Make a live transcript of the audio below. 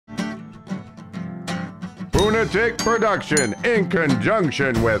Lunatic Production, in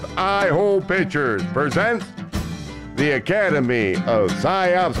conjunction with iHole Pictures, presents the Academy of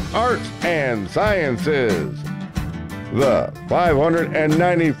PsyOps Arts and Sciences, the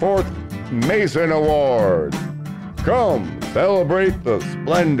 594th Mason Award. Come celebrate the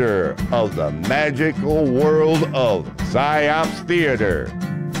splendor of the magical world of PsyOps theater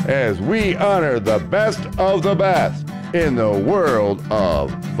as we honor the best of the best in the world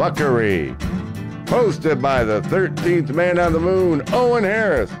of fuckery. Hosted by the 13th Man on the Moon, Owen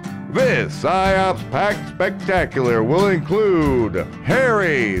Harris, this PsyOps Packed Spectacular will include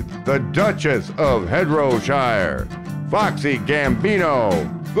Harry, the Duchess of Headrowshire, Foxy Gambino,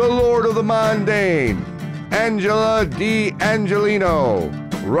 the Lord of the Mondane, Angela D. Angelino,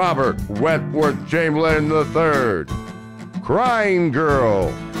 Robert Wentworth Chamberlain III, Crying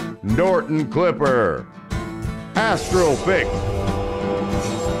Girl, Norton Clipper, Astral Fix,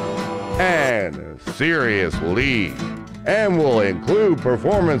 and Serious Lee, and will include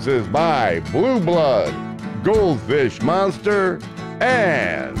performances by Blue Blood, Goldfish Monster,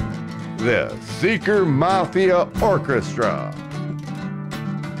 and the Seeker Mafia Orchestra.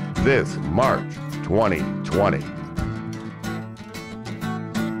 This March 2020.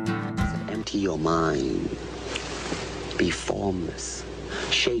 Empty your mind. Be formless,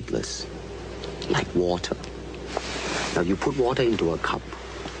 shapeless, like water. Now you put water into a cup,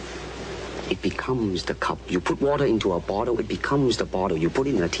 it becomes the cup. You put water into a bottle, it becomes the bottle. You put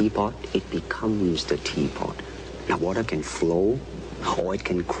it in a teapot, it becomes the teapot. Now water can flow or it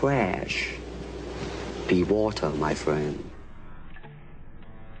can crash. Be water, my friend.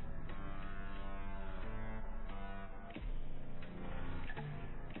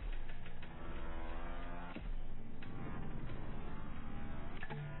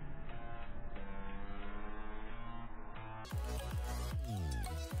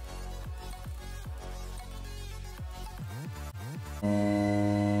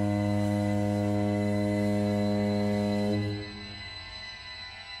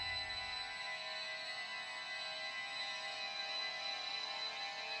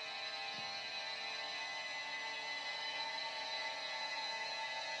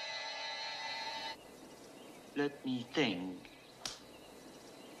 Let me think.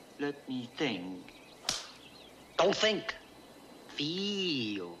 Let me think. Don't think.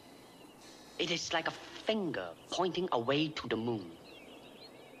 Feel. It is like a finger pointing away to the moon.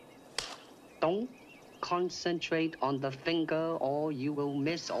 Don't concentrate on the finger or you will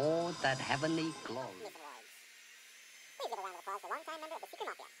miss all that heavenly glory. Please give a round of applause for longtime member of the Seeker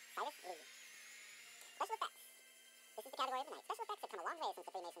Mafia, Cyrus Lee. Special effects. This is the category of the night. Special effects have come a long way since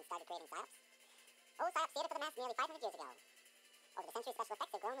the Freemasons started creating PsyOps. Old PsyOps theater for the mass nearly 500 years ago. Over the centuries, special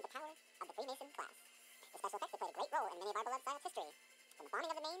effects have grown with the power of the Freemason class. The special effects have played a great role in many of our beloved PsyOps history. From the bombing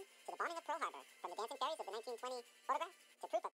of the Maine to the bombing of Pearl Harbor, from the dancing fairies of the 1920 photograph to proof of